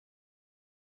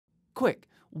Quick,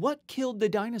 what killed the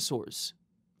dinosaurs?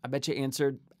 I bet you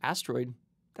answered asteroid.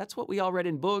 That's what we all read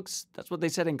in books. That's what they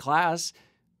said in class.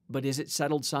 But is it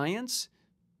settled science?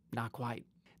 Not quite.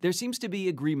 There seems to be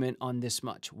agreement on this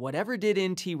much. Whatever did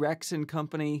in T-Rex and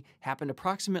company happened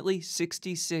approximately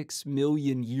 66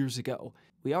 million years ago.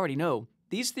 We already know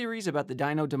these theories about the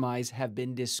dino demise have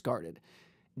been discarded.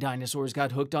 Dinosaurs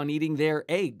got hooked on eating their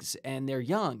eggs and their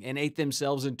young and ate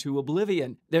themselves into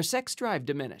oblivion. Their sex drive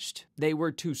diminished. They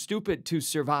were too stupid to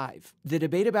survive. The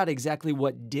debate about exactly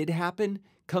what did happen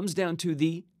comes down to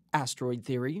the asteroid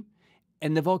theory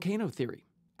and the volcano theory.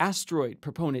 Asteroid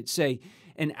proponents say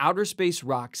an outer space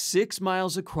rock 6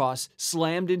 miles across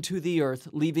slammed into the Earth,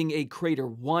 leaving a crater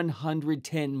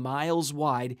 110 miles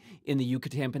wide in the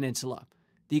Yucatan Peninsula.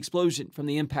 The explosion from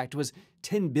the impact was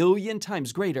 10 billion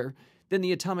times greater than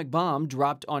the atomic bomb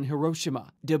dropped on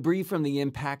Hiroshima. Debris from the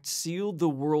impact sealed the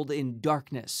world in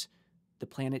darkness. The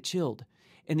planet chilled,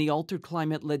 and the altered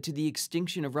climate led to the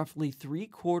extinction of roughly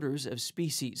 3/4 of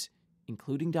species,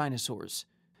 including dinosaurs.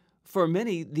 For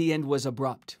many, the end was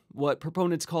abrupt, what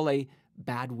proponents call a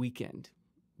bad weekend.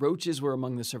 Roaches were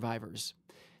among the survivors.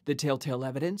 The telltale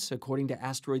evidence, according to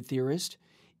asteroid theorist,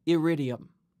 iridium.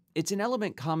 It's an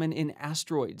element common in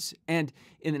asteroids, and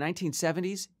in the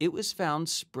 1970s, it was found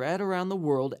spread around the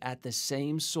world at the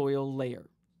same soil layer.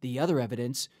 The other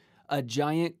evidence, a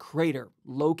giant crater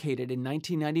located in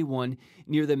 1991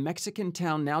 near the Mexican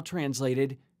town now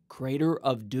translated Crater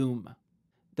of Doom.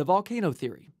 The volcano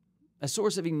theory, a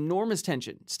source of enormous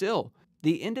tension. Still,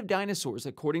 the end of dinosaurs,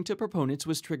 according to proponents,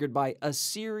 was triggered by a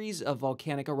series of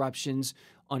volcanic eruptions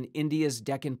on India's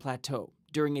Deccan Plateau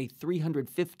during a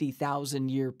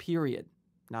 350,000-year period,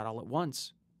 not all at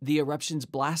once. The eruptions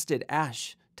blasted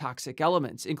ash, toxic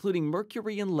elements, including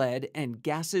mercury and lead, and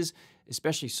gases,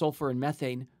 especially sulfur and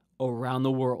methane, around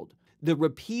the world. The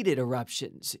repeated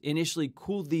eruptions initially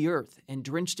cooled the Earth and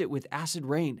drenched it with acid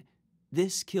rain.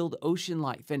 This killed ocean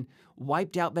life and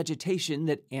wiped out vegetation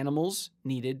that animals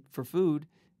needed for food.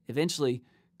 Eventually,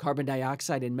 carbon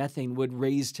dioxide and methane would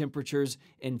raise temperatures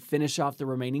and finish off the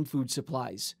remaining food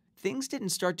supplies. Things didn't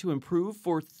start to improve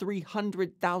for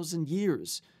 300,000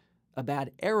 years. A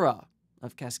bad era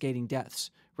of cascading deaths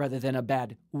rather than a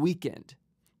bad weekend.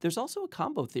 There's also a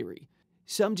combo theory.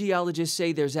 Some geologists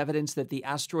say there's evidence that the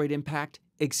asteroid impact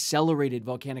accelerated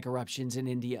volcanic eruptions in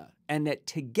India, and that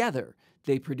together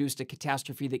they produced a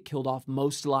catastrophe that killed off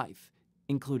most life,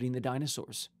 including the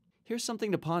dinosaurs. Here's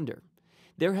something to ponder.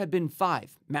 There have been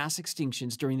 5 mass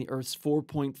extinctions during the Earth's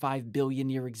 4.5 billion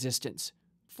year existence.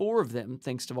 4 of them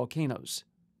thanks to volcanoes.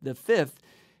 The 5th,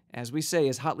 as we say,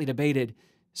 is hotly debated.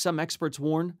 Some experts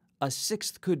warn a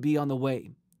 6th could be on the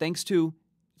way, thanks to,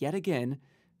 yet again,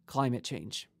 climate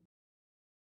change.